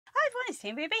Hi everyone, it's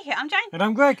Team BB here. I'm Jane. And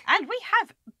I'm Greg. And we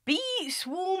have Bee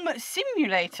Swarm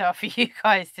Simulator for you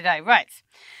guys today. Right.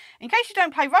 In case you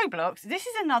don't play Roblox, this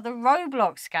is another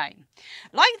Roblox game.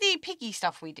 Like the piggy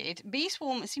stuff we did, Bee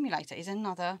Swarm Simulator is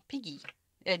another piggy.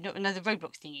 Another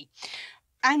Roblox thingy.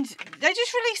 And they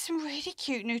just released some really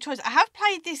cute new toys. I have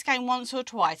played this game once or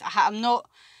twice. I'm not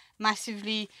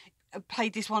massively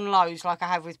played this one loads like I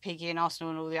have with Piggy and Arsenal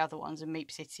and all the other ones, and Meep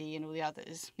City and all the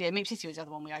others. Yeah, Meep City was the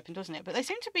other one we opened, wasn't it? But they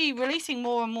seem to be releasing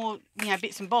more and more,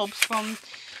 bits and bobs from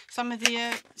some of the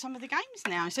games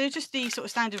now. So just the sort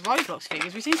of standard Roblox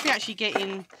figures, we seem to be actually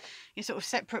getting your sort of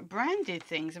separate branded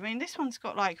things. I mean, this one's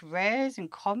got like rares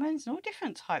and commons and all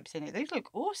different types in it. These look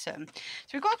awesome.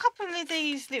 So we've got a couple of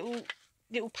these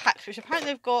little packs, which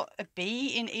apparently they've got a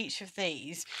bee in each of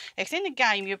these. Because in the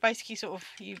game, you're basically sort of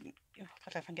I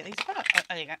don't know if I can get these. Oh,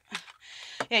 there you go.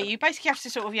 Yeah, you basically have to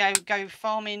sort of go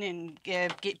farming and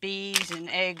get bees and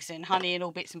eggs and honey and all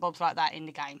bits and bobs like that in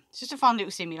the game. It's just a fun little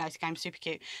simulator game, super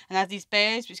cute. And they have these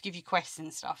bears which give you quests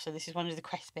and stuff. So this is one of the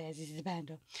quest bears. This is a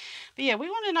Panda. But yeah, we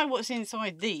want to know what's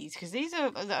inside these, because these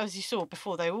are, as you saw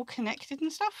before, they're all connected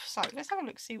and stuff. So let's have a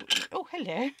look. See what. Oh,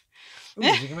 hello. Ooh,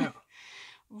 check them out.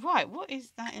 Right, what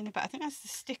is that in the back? I think that's the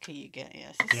sticker you get.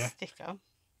 Yeah, it's a sticker.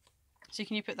 So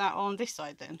can you put that on this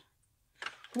side then?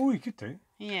 Oh, you could do.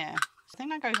 Yeah. I think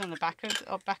that goes on the back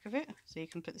of it, so you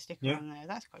can put the sticker on there.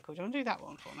 That's quite cool. Do you want to do that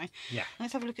one for me? Yeah.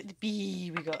 Let's have a look at the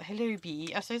bee we got. Hello,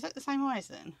 bee. Oh, so is that the same eyes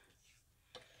then?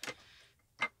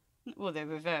 Well, they're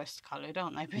reversed coloured,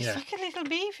 aren't they? But it's like a little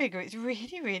bee figure. It's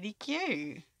really, really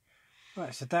cute.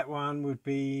 Right, so that one would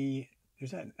be...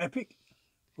 Is that an epic?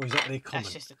 Or is that the common?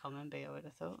 That's just a common bee, I would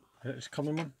have thought. That's a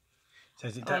common one? So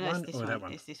is it that one or that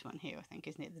one? It's this one here, I think,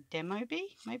 isn't it? The demo bee,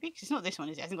 maybe? Because it's not this one,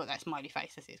 is it? It hasn't got that smiley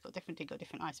face, has it? It's got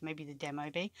different eyes, so maybe the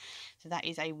demo bee. So that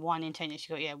is a 1 in 10. Yes,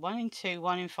 you got, 1 in 2,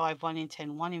 1 in 5, 1 in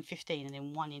 10, 1 in 15, and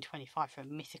then 1 in 25 for a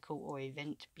mythical or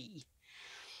event bee.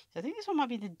 So I think this one might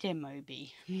be the demo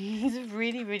bee. This is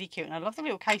really, really cute. And I love the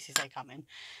little cases they come in.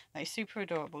 They're super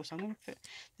adorable. So I'm going to put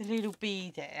the little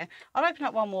bee there. I'll open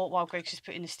up one more while Greg's just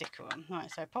putting the sticker on. Right,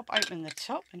 so pop open the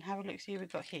top and have a look, see what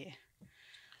we've got here.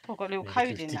 Oh, I've got a little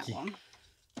code in that one.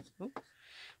 Ooh,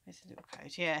 there's a little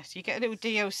code. Yeah, so you get a little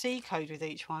DLC code with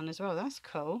each one as well. That's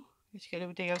cool. You get a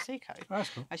little DLC code. Oh,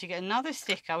 that's cool. Actually get another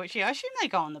sticker, which I assume they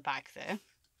go on the back there.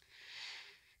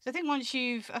 So I think once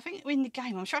I think in the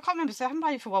game, I'm sure, I can't remember, so I haven't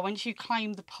played it for a while. Once you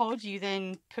claim the pod, you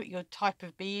then put your type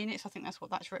of bee in it. So I think that's what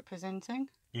that's representing.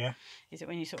 Yeah. Is it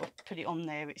when you sort of put it on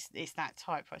there, it's that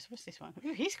type. Right, so what's this one?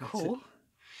 Ooh, he's cool.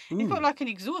 He's got like an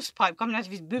exhaust pipe coming out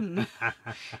of his boom.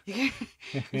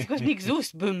 He's got an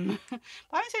exhaust boom. But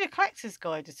I haven't seen a collector's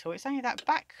guide at all. It's only that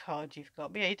back card you've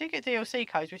got. But yeah, you do get DLC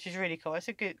codes, which is really cool. It's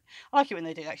a good. I like it when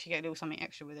they do actually get a little something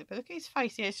extra with it. But look at his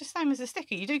face. Yeah, it's just the same as the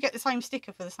sticker. You do get the same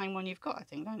sticker for the same one you've got, I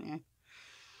think, don't you?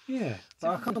 Yeah, but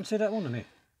I can't see that one on it.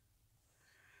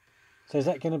 So is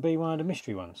that going to be one of the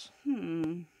mystery ones?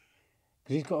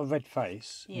 Because he's got a red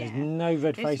face. Yeah. There's no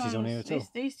red faces on here at all.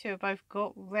 These two have both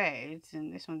got reds,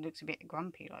 and this one looks a bit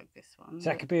grumpy like this one.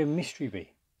 So that could be a mystery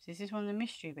bee. So this is one of the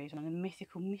mystery bees, one of the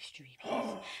mythical mystery bees.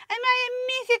 Am I a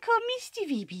mythical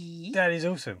mystery bee? That is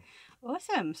awesome.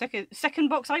 Awesome. Second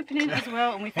box opening as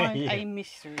well, and we find a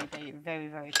mystery bee. Very,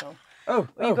 very cool. Oh,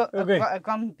 we've got a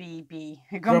grumpy bee.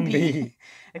 A grumpy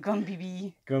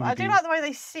bee. I do like the way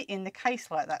they sit in the case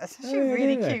like that. It's actually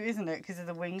really cute, isn't it? Because of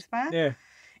the wingspan. Yeah.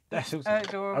 That's awesome.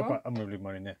 Adorable. I'm going to leave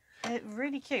mine in there.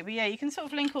 Really cute. But yeah, you can sort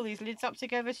of link all these lids up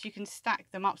together, so you can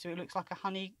stack them up so it looks like a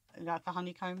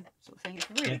honeycomb sort of thing. It's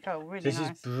really cool, really nice. This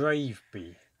is Brave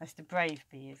Bee. That's the Brave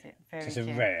Bee, is it? Very cute. It's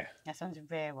a rare. That sounds a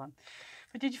rare one.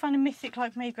 But did you find a mythic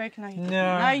like me, Greg? No, you didn't.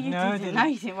 No, you didn't. No,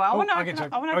 you didn't. Well, I want to open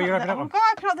up. You open up one. I've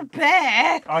got to open up the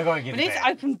bear. I got to get the bear. We need to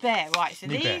open bear. Right, so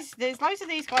there's loads of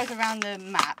these guys around the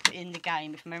map in the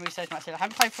game, if memory serves me right. I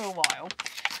haven't played for a while.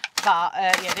 But,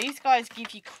 yeah, these guys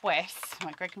give you quests.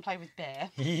 Right, Greg can play with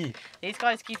bear. These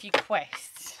guys give you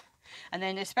quests. And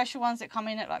then there's special ones that come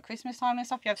in at, like, Christmas time and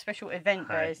stuff. You have special event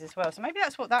bears as well. So maybe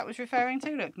that's what that was referring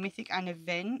to. Look, mythic and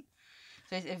event.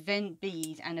 So there's event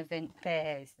bees and event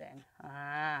bears then.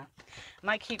 I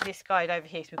might keep this guide over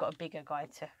here, so we've got a bigger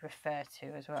guide to refer to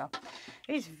as well.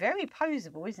 He's very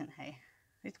poseable, isn't he?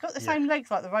 He's got the same legs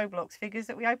like the Roblox figures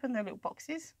that we opened, their little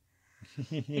boxes.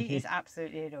 He is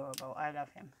absolutely adorable. I love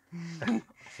him. You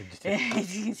can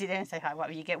sit there and say hi.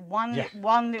 Right, you get one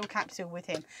little capsule with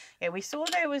him. Yeah, we saw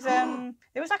there was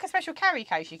like a special carry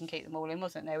case you can keep them all in,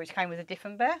 wasn't there? Which came with a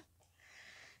different bear.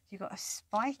 You got a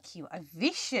spiky, a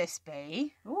vicious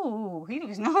bee. Ooh, he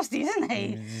looks nasty, isn't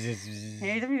he?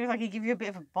 Yeah, he doesn't look like he'd give you a bit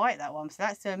of a bite, that one. So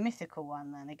that's a mythical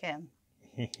one then again.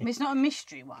 But it's not a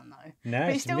mystery one though. No,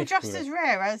 but it's still just as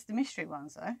rare as the mystery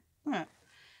ones though. Look.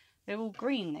 They're all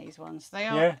green, these ones. They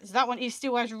are. Yeah. So that one is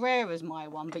still as rare as my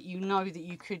one, but you know that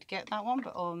you could get that one.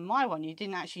 But on my one, you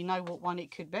didn't actually know what one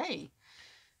it could be.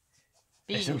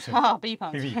 Bee puns.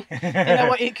 Didn't know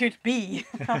what it could be.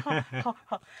 But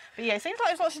yeah, it seems like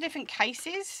there's lots of different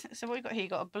cases. So what we got here? You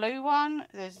got a blue one.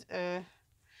 There's a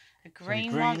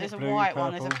green one. There's a white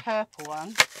one. There's a purple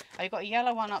one. Oh, you've got a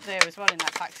yellow one up there as well in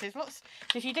that pack. So there's lots.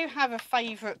 So if you do have a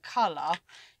favourite colour,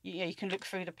 you can look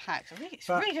through the packs. It's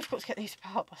really difficult to get these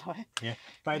apart, by the way. Yeah,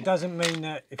 but it doesn't mean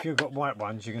that if you've got white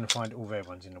ones, you're going to find all red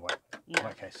ones in the white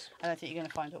case. I don't think you're going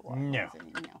to find all white ones in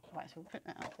it. No. Right, so we'll put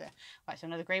that up there. Right, so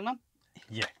another green one.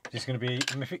 Yeah, this is going to be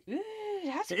a mythic. Ooh,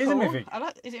 that's cool. It is a mythic.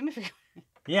 Is it a mythic?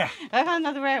 Yeah. I found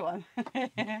another rare one.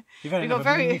 You've had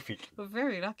another mythic. We're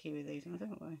very lucky with these ones,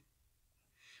 haven't we?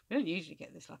 We don't usually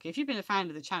get this lucky. If you've been a fan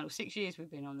of the channel, 6 years we've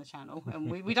been on the channel,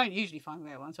 and we don't usually find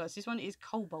rare ones. So this one is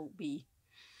Cobalt Bee.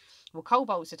 Well,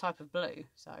 Cobalt's a type of blue,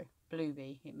 so blue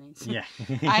bee it means. Yeah.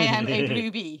 I am a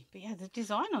blue bee. But yeah, the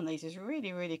design on these is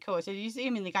really, really cool. So you see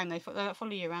them in the game, they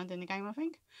follow you around in the game, I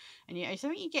think. And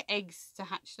so you get eggs to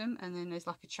hatch them, and then there's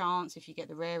like a chance if you get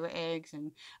the rarer eggs.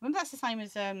 And I remember that's the same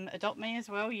as Adopt Me as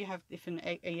well. You have different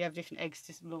eggs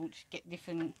to launch, get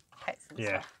different pets and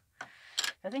stuff.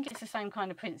 I think it's the same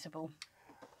kind of principle.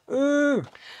 Ooh,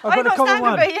 I've got a common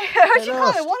one. Bee. I actually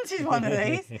kind of wanted one of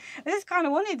these. I just kind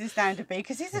of wanted the standard bee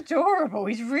because he's adorable.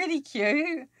 He's really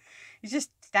cute. He's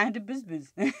just standard buzz.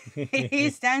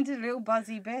 He's standard little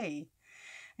buzzy bee.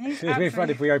 It's really fun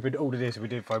if we opened all of this and we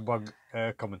didn't find one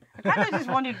common. I kind of just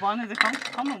wanted one of the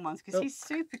common ones because he's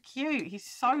super cute. He's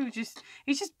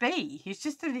just bee. He's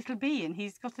just a little bee and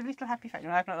he's got a little happy face.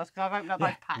 I've opened up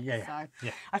both packs.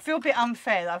 So I feel a bit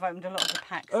unfair that I've opened a lot of the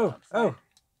packs up. So.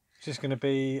 It's just going to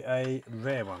be a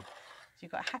rare one. So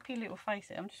you've got a happy little face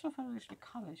there. I'm just trying to find a list of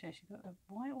colours. Yeah, she's got the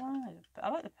white one. I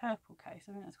like the purple case.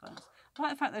 I think that's quite nice. I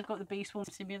like the fact they've got the bee swarm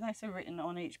simulator written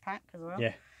on each pack as well.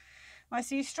 Yeah. Right,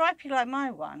 so you stripy like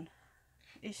my one.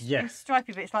 It's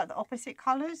stripy, but it's like the opposite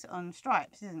colours on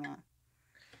stripes, isn't it?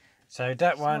 So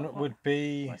that one would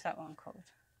be... What's that one called?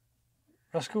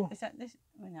 Rascal? Is that this?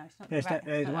 Well, no, it's not. Yes,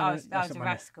 that was a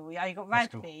Rascal. Yeah, you got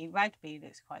Radbee. Radbee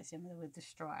looks quite similar with the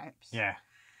stripes. Yeah.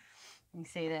 You can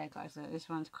see there, guys, that this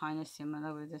one's kind of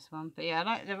similar with this one. But yeah, I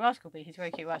like the Rascal Bee. He's very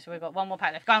cute. Right, so we've got one more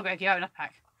pack left. Go on, Greg, you open a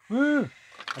pack. Woo!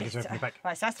 I just opened the pack.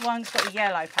 Right, so that's the one that's got a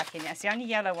yellow pack in it. It's the only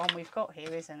yellow one we've got here,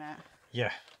 isn't it?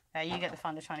 Yeah. You get the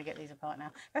fun of trying to get these apart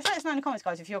now. Let us know in the comments,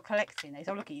 guys, if you're collecting these.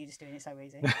 Oh, look at you just doing it so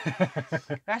easy.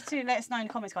 Let us know in the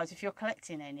comments, guys, if you're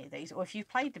collecting any of these or if you've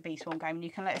played the Bee Swarm game and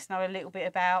you can let us know a little bit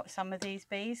about some of these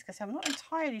bees because I'm not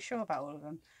entirely sure about all of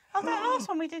them. Oh, that last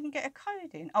one we didn't get a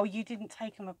code in. Oh, you didn't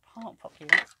take them apart properly,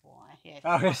 that's why. Yeah,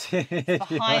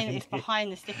 it's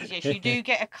behind the stickers. Yes, you do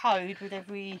get a code with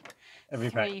every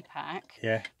pack.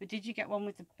 Yeah. But did you get one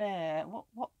with the bear?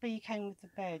 What bee came with the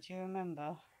bear? Do you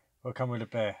remember? What come with a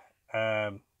bear?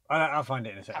 I'll find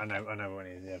it in a second. I know what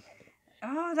it is. Yeah.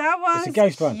 Oh, that one's it's a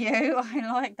ghost one. Cute.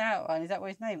 I like that one. Is that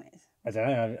what his name is? I don't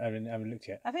know. I haven't looked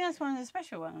yet. I think that's one of the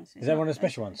special ones. Is that one of the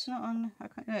special ones? It's not on.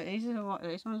 Look,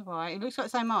 this one's white. It looks like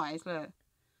the same eyes. Look.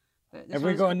 Have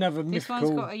we got another mythical? This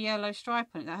one's got a yellow stripe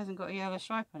on it. That hasn't got a yellow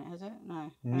stripe on it, has it?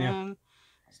 No. No.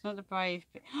 It's not the brave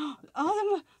bee.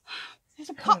 Oh, there's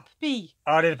a pup bee.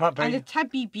 Oh, there's a pup bee. And a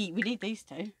tabby bee. We need these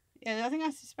two. Yeah, I think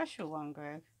that's a special one,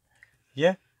 Greg.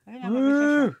 Yeah. I think that might be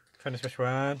special. Found a special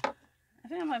one. I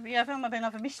think that might be. I think it might be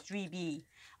another mystery bee.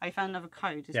 I found another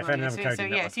code as well. Found another code.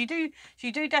 So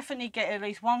you do definitely get at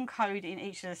least one code in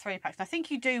each of the 3 packs. And I think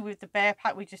you do with the bear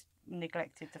pack. We just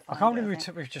neglected to find. I can't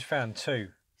believe we've just found 2.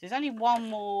 So there's only one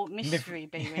more mystery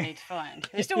bee we need to find.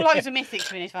 There's still loads of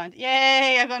mythics we need to find.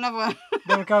 Yay! I got another one.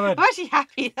 I'm actually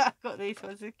happy that I've got these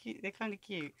ones. They're cute. They're kind of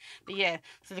cute. But yeah,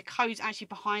 so the code's actually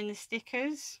behind the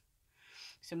stickers.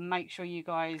 So make sure you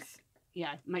guys.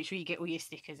 Yeah, make sure you get all your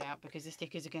stickers out because the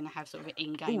stickers are going to have sort of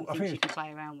in-game things you can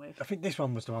play around with. I think this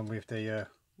one was the one with the... Yeah, it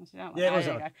was that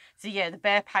one. So yeah, the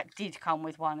bear pack did come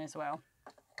with one as well.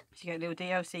 So you get a little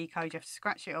DLC code, you have to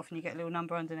scratch it off and you get a little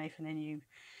number underneath and then you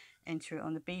enter it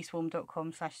on the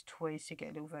beeswarm.com/toys to get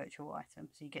a little virtual item.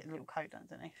 So you get a little code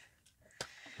underneath.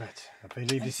 Right, I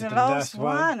believe this is the last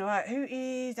one. Right, who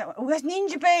is that one? Oh, that's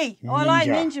Ninja Bee. Oh, I like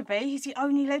Ninja Bee. He's the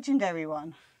only legendary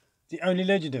one. The only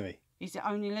legendary? He's the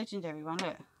only legendary one,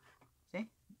 look. See?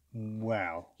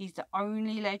 Wow. He's the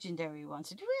only legendary one.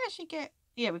 So did we actually get...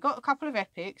 Yeah, we got a couple of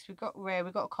epics. We've got rare,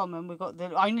 we've got a common, we've got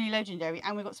the only legendary,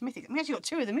 and we've got some mythics. We actually got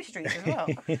 2 of the mysteries as well.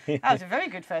 That was a very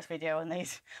good first video on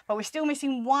these. But we're still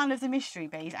missing one of the mystery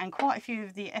bees and quite a few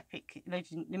of the epic,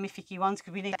 the mythic-y ones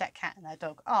because we need that cat and that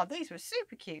dog. Oh, these were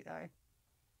super cute though.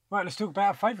 Right, let's talk about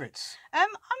our favourites. I'm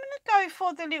gonna go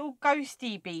for the little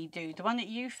ghosty bee dude, the one that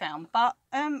you found. But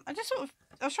I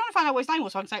was trying to find out what his name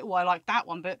was so I can say, oh, I like that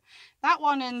one. But that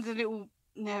one and the little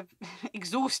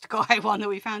exhaust guy one that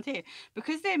we found here,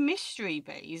 because they're mystery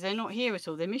bees, they're not here at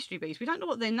all. They're mystery bees. We don't know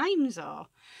what their names are.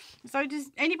 So does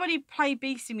anybody play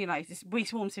Bee Simulator, Bee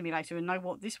Swarm Simulator, and know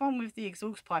what this one with the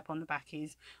exhaust pipe on the back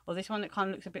is? Or this one that kind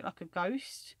of looks a bit like a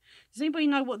ghost? Does anybody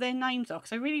know what their names are?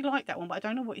 Because I really like that one, but I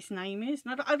don't know what its name is.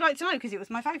 And I'd like to know, because it was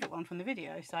my favourite one from the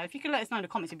video. So if you could let us know in the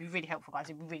comments, it'd be really helpful, guys.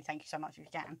 It'd be really, thank you so much if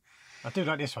you can. I do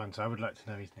like this one, so I would like to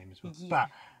know his name as well. Yeah. But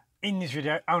in this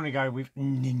video, I want to go with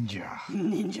Ninja.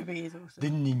 Ninja bee is awesome. The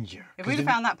Ninja. If we'd have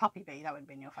found that puppy bee, that would have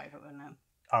been your favourite, wouldn't it?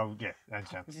 Oh, yeah, hands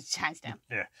down. It's hands down.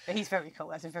 Yeah. But he's very cool.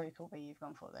 That's a very cool bee you've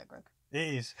gone for there, Greg.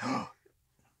 It is.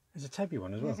 There's a tabby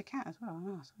one as well. There's a cat as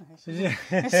well. Nice. Yeah.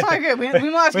 It's so good. We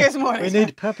might have to get some more. We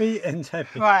need puppy and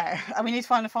tabby. Right. And we need to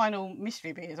find the final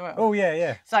mystery bee as well. Oh,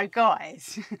 yeah. So,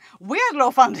 guys, we had a lot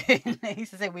of fun doing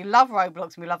these. As I said, we love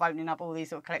Roblox and we love opening up all these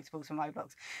sort of collectibles from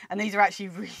Roblox. And these are actually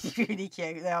really, really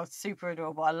cute. They are super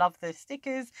adorable. I love the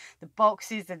stickers, the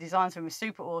boxes, the designs from them are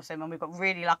super awesome. And we've got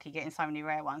really lucky getting so many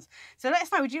rare ones. So let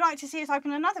us know, would you like to see us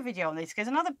open another video on this? Because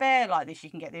another bear like this you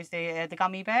can get. There's the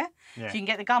gummy bear. Yeah. So you can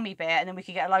get the gummy bear and then we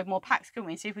can get a load more packs, couldn't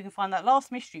we? And see if we can find that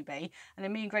last mystery bee. And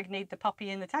then me and Greg need the puppy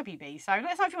and the tabby bee. So let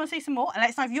us know if you want to see some more. And let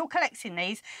us know if you're collecting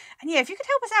these. And yeah, if you could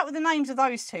help us out with the names of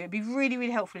those two, it'd be really,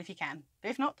 really helpful if you can.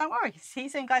 But if not, don't worry. See you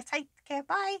soon, guys. Take care.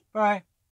 Bye. Bye.